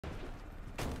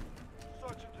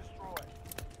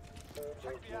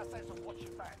Protect the assets and watch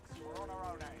your backs. We're on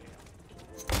our own out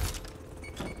here.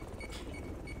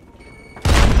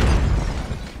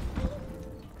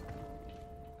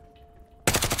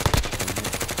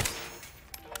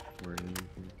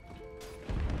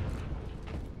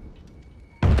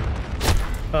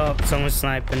 Oh, someone's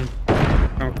sniping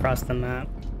from across the map.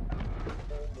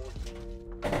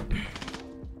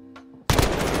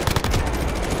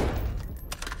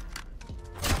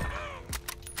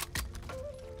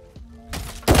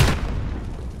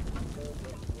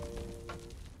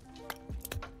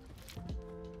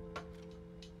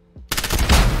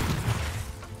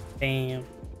 Damn.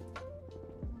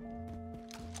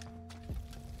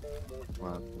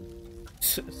 What?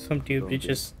 Some dude was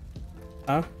just...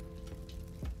 Huh?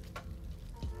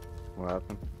 What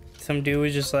happened? Some dude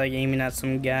was just like aiming at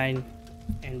some guy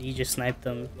and he just sniped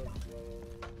him.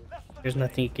 There's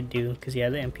nothing he could do because he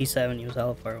had the MP7, he was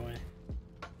hella far away.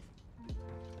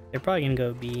 They're probably gonna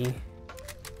go B.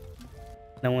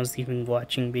 No one's even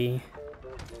watching B.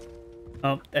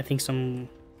 Oh, I think someone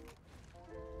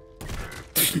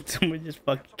just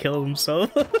fucking killed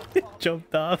himself.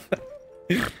 Jumped off.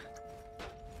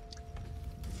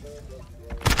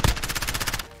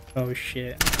 Oh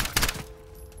shit.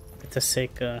 It's a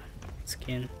sick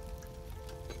skin.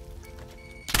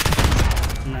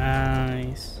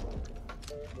 Nice.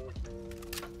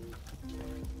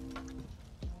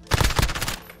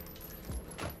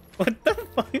 What the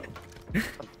fuck? I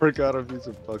forgot if he's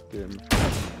a fucking.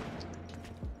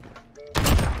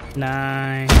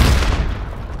 Nice.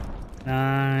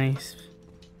 Nice.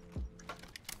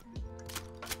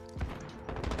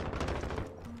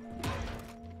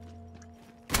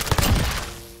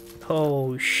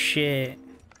 Oh shit.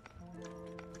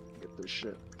 Get this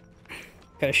shit.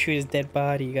 Gotta shoot his dead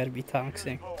body, you gotta be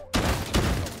toxic.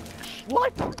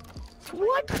 What?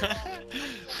 What?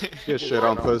 Get shit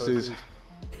on pussies.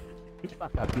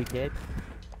 Fuck up, you kid.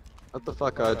 What the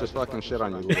fuck? I just fucking shit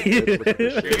on you. Little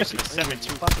bitch.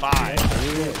 725.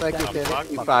 It's like it's an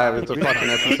MP5, it's a fucking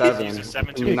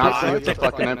MP7. Can you not see it's a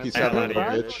fucking MP7, little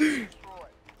bitch?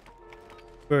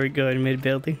 Very good, mid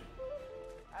building.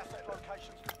 Asset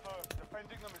locations confirmed.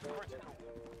 Defending them is critical.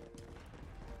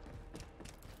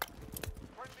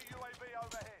 Friendly UAV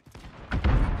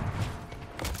overhead.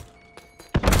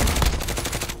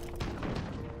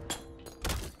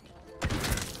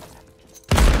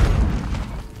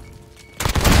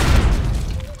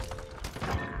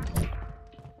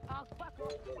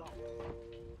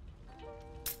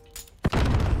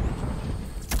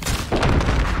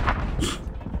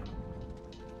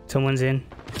 Someone's in.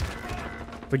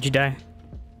 Where'd you die?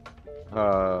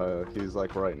 He's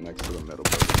like right next to the middle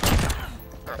building.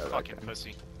 You're a fucking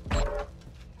pussy.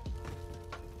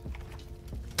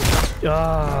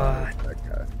 Ah, That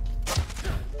guy.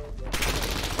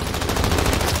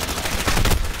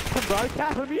 Bro,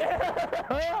 tap him,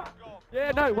 yeah!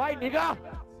 Yeah, no, wait, nigga!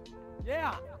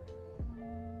 Yeah!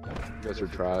 You guys are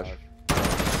trash.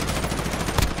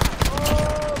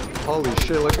 Holy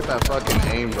shit, look at that fucking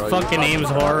aim, bro. fucking aim's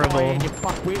horrible. You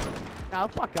fuckwit. No,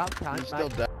 fuck up, cunt, You still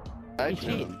mate. died? Shit.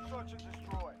 Search and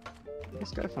destroy.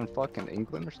 This guy from fucking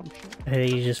England or some shit? Hey,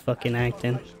 he's just fucking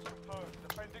acting. Locations confirmed.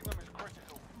 Defending them is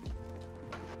critical.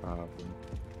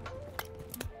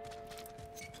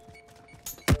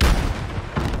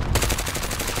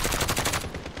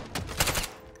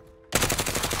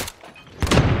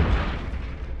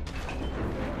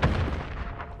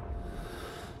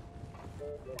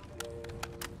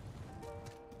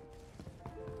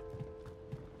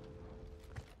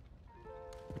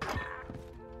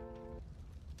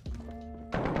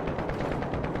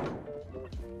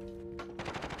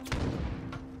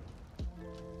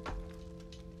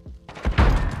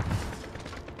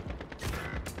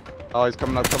 Oh, he's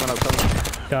coming up, coming up, coming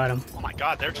up. Got him. Oh my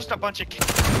god, they're just a bunch of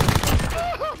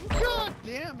Oh, god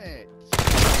damn it.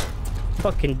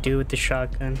 Fucking dude with the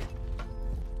shotgun.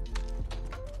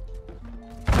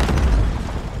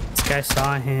 This guy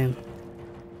saw him.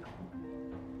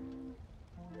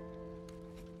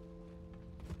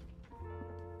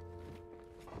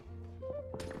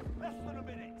 Less than a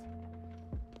minute.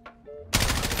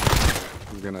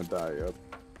 I'm gonna die, yep.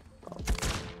 Oh.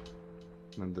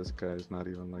 And this guy's not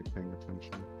even like paying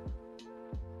attention.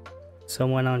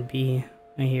 Someone on B.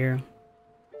 I hear him.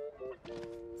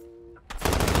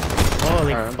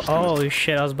 Holy, Alright, I'm just gonna- holy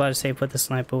shit! I was about to say put the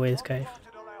sniper away. This guy.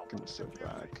 Gonna sit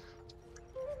back.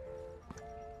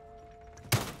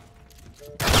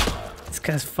 This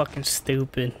guy's fucking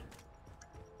stupid.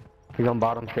 He's on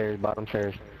bottom stairs, bottom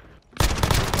stairs.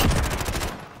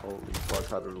 Holy fuck,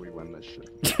 how did we win this shit?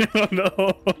 No.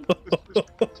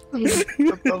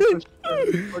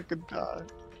 Fucking die.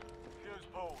 Diffuser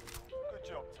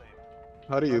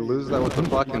How do you lose that with the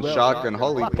fucking shotgun?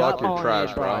 Holy fuck, you're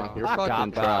trash, bro. You're Fuck fucking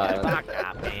up, bro. trash. Fuck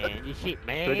up, man. You shit,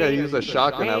 man. They gotta use a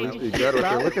shotgun, at least be good with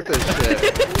it. Look at this shit.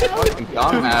 Fucking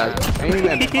dumbass. Aim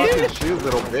and fucking shoot,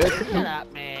 little bitch. Shut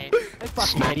up, man. That's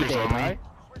fucking ready there, bro.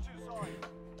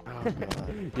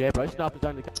 Yeah, bro. Sniper's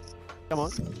only. Come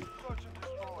on.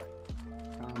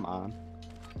 Come on.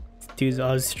 This dude's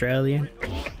Australian.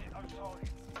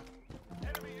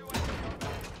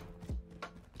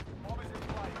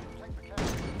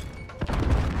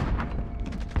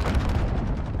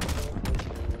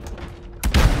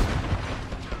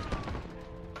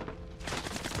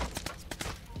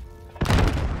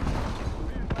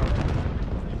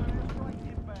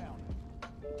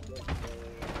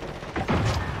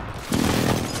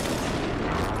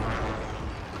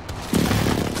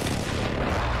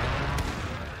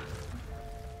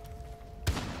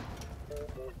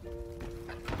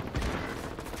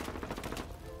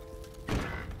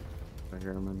 I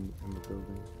hear him in the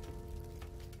building.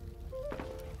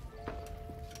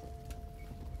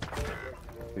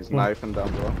 He's knifing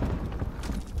down below.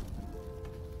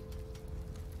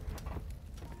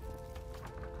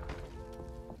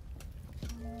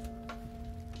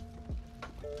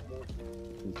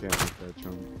 You can't make that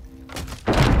jump.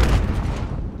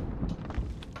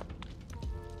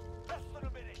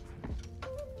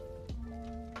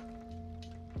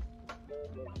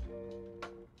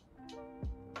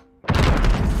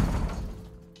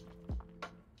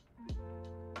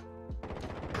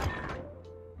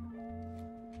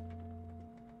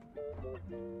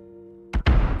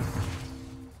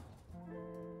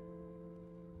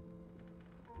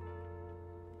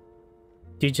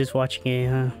 Dude just watching it,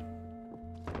 huh?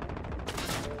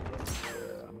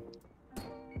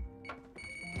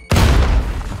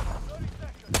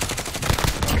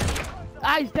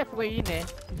 Ah, he's definitely in there.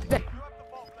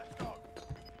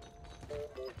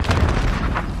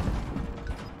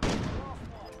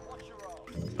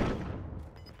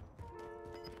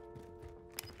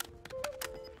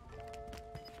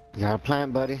 You got a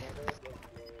plan, buddy?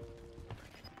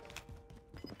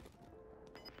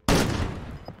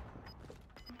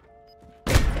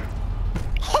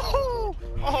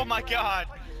 Oh my god!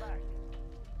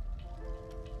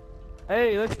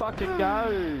 Hey, let's fucking go!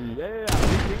 Yeah,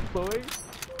 big boy.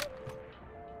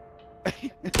 Look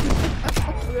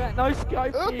at that, no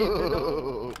scope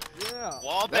here. Yeah.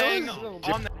 Wall bang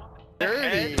on the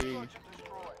head.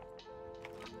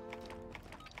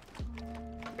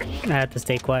 I have to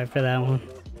stay quiet for that one.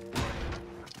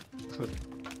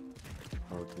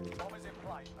 Okay. Bomb is in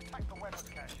play. Attack the weapons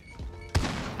cache.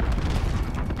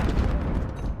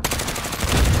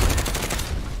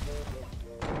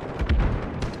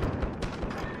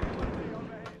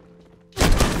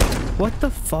 What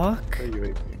the fuck? Hey,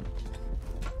 you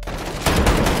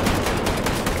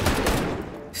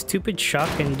Stupid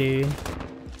shotgun, dude.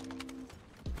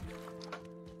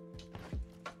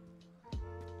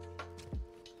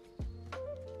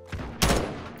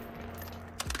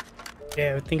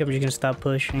 Yeah, I think I'm just gonna stop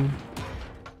pushing.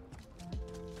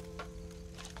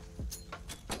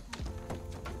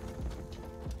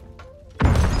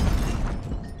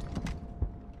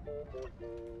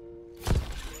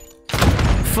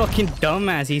 Fucking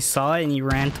dumbass, he saw it and he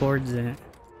ran towards it.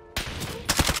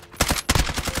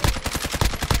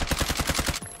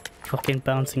 Fucking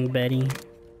bouncing Betty.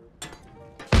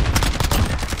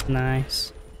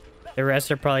 Nice. The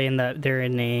rest are probably in that, they're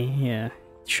in a, yeah,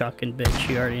 shotgun bitch,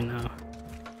 you already know.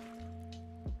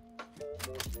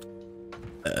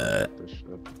 this shit.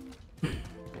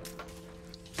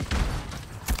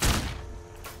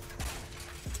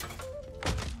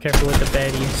 Careful with the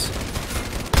Betties.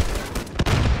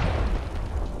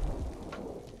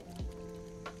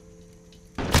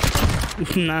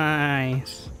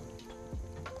 Nice.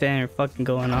 Damn, you're fucking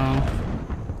going off.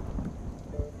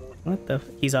 What the?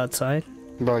 He's outside?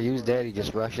 Bro, use daddy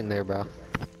just rushing there, bro.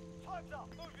 Time's up.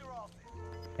 Move your asses.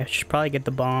 Yeah, should probably get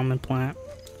the bomb and plant.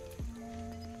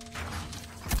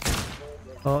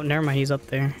 Oh, never mind, he's up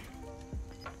there.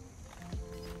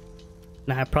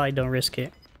 Nah, I probably don't risk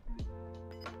it.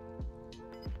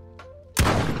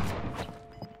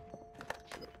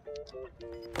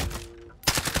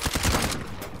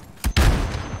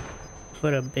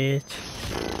 What a bitch.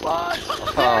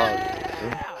 Oh,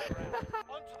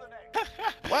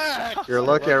 What? you're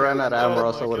lucky I ran out of ammo,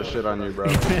 else I would've shit on you, bro.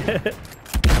 Look at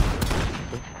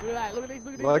that, look at these,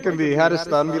 look at these. Well, I can be, had a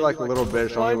stun be like a little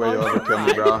bitch, only way you'll ever kill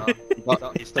me, bro. Take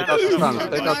out the stuns,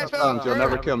 take out the stuns, you'll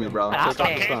never kill me, bro. Take out the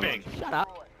stuns. Camping. Shut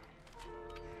up.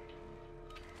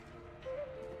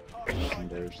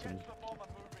 Embarrassing.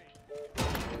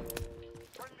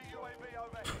 Friendly UAV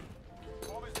overhead.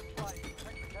 Bomb is in play.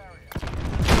 Protect the carrier.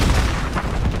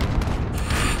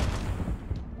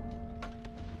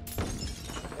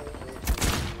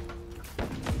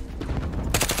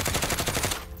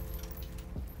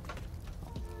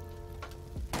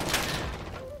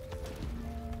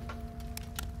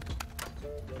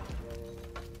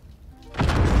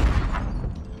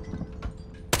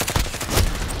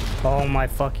 Oh my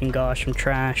fucking gosh, I'm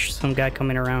trash. Some guy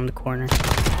coming around the corner.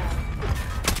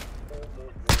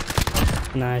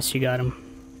 Nice, you got him.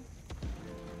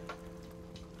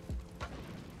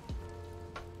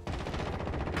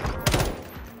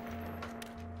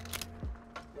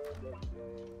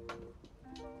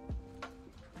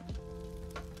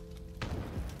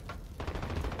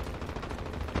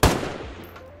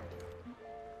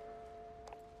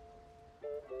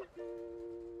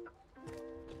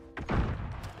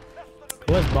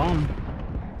 What's bomb?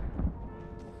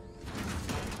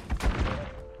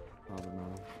 I don't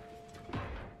know.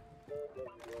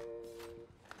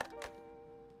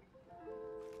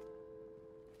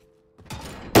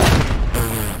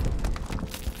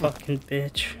 Fucking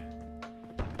bitch.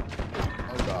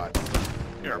 Oh god.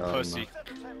 You're a pussy.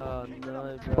 Oh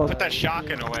no, Put that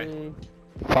shotgun away.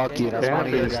 Fuck you, that's one of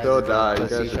Camping you guys. still die. You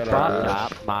Pussy, guys should shut try up.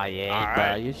 that. my ass, Alright.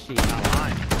 bro. You shit. Not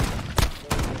mine.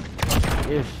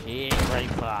 You shit, right,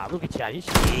 bro. Look at you. You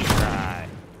shit, right.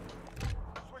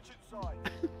 Switch inside.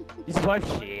 This is what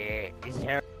shit. This is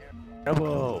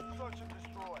terrible. Search and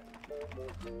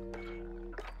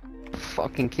destroy.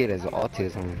 Fucking kid has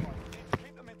autism.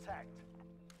 Keep them intact.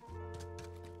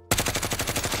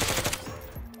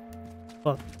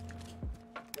 Fuck.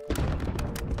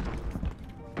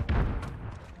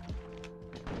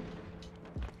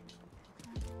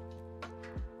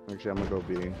 Actually, I'm gonna go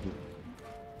B.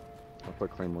 I'll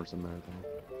put claymores in there.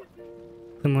 Though.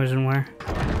 Claymores in where?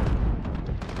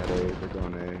 At A, they're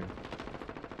going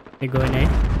A. You going A?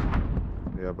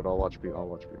 Yeah, but I'll watch B. I'll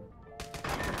watch B.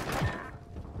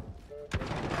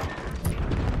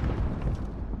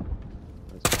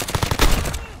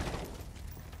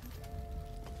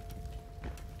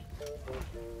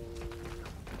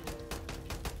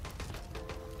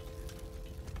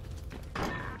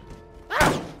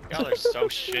 Y'all are so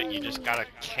shit. You just gotta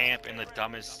camp in the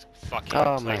dumbest fucking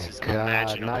Oh my places god,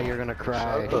 imaginable. now you're gonna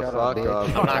cry. Shut the Shut up, fuck bitch.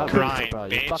 up. I'm not crying, Bro,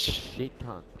 you fucking bitch. shit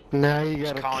cunt. Now you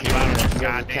Just gotta calling you out on this you're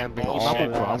goddamn camping all bullshit.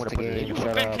 across I'm the gonna put it in game. your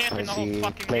Shut Been up, camping the whole pussy.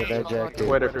 fucking Play game. objective.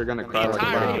 Quit if you're gonna cry like a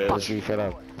entire little game. bitch. Pussy, shut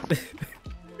up.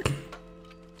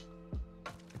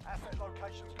 Asset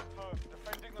locations confirmed.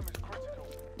 Defending them is critical.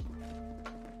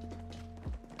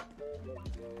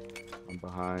 I'm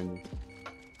behind.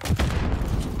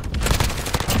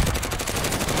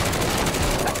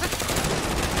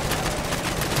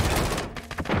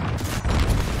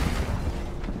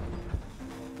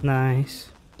 Nice.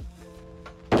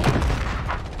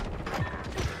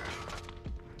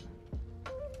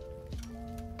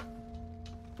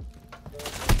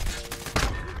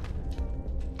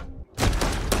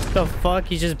 The fuck?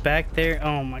 He's just back there?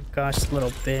 Oh my gosh,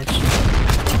 little bitch.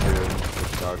 Dude,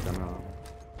 just shotgun out.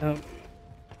 Oh.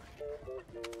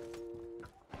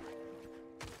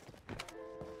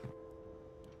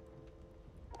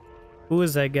 Who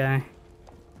is that guy?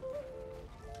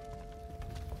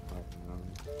 I don't know.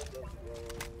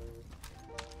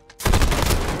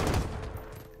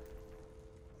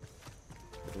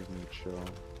 It isn't chill.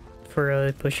 For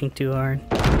really pushing too hard.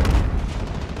 Taking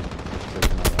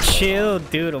out that Chill,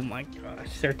 dude. Oh my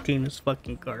gosh. Their team is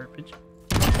fucking garbage.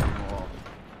 Round's off.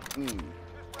 Stay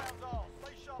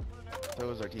sharp for the next. So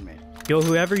was our teammate. Yo,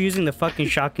 whoever using the fucking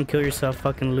shotgun, kill yourself,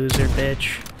 fucking loser,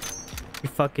 bitch. You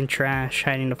fucking trash,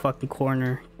 hiding in the fucking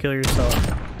corner. Kill yourself.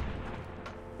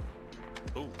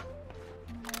 Ooh.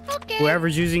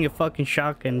 Whoever's using a fucking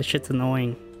shotgun, the shit's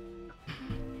annoying.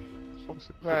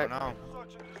 I don't know.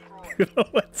 Search and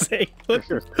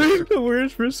destroy. What's the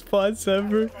worst response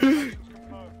ever? Locations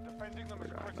confirmed. Defending them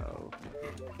is I critical. know.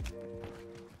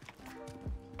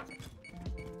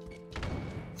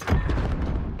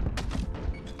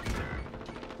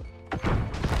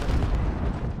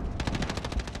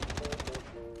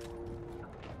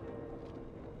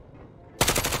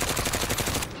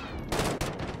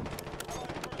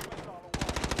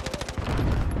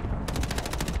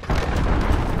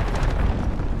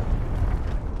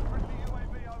 Friendly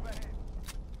UAV overhead.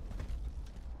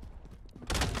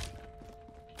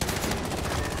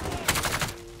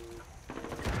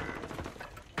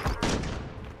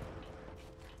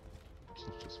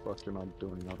 It's just fucking I'm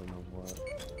doing I don't know what.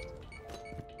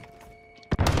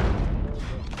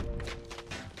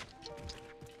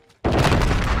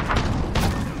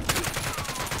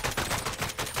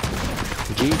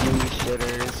 GG,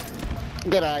 shitters.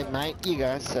 Good night, mate. You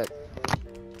guys suck.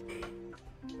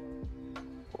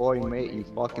 Boy, mate, you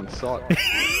fucking suck.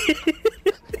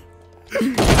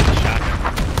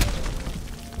 Shotgun.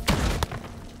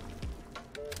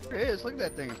 There it is. Look at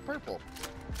that thing. It's purple.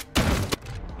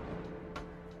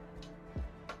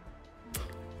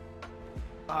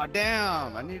 Aw,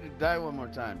 damn. I need to die one more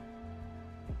time.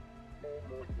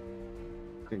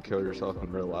 can kill yourself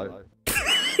in real life.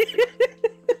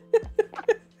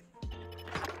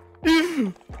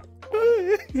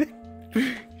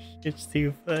 It's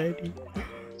too funny.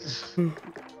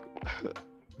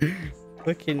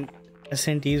 Fucking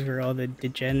SNDs where all the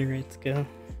degenerates go.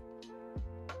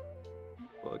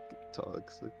 Fucking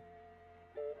toxic.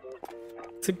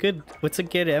 What's a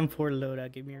good M4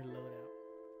 loadout? Give me your loadout.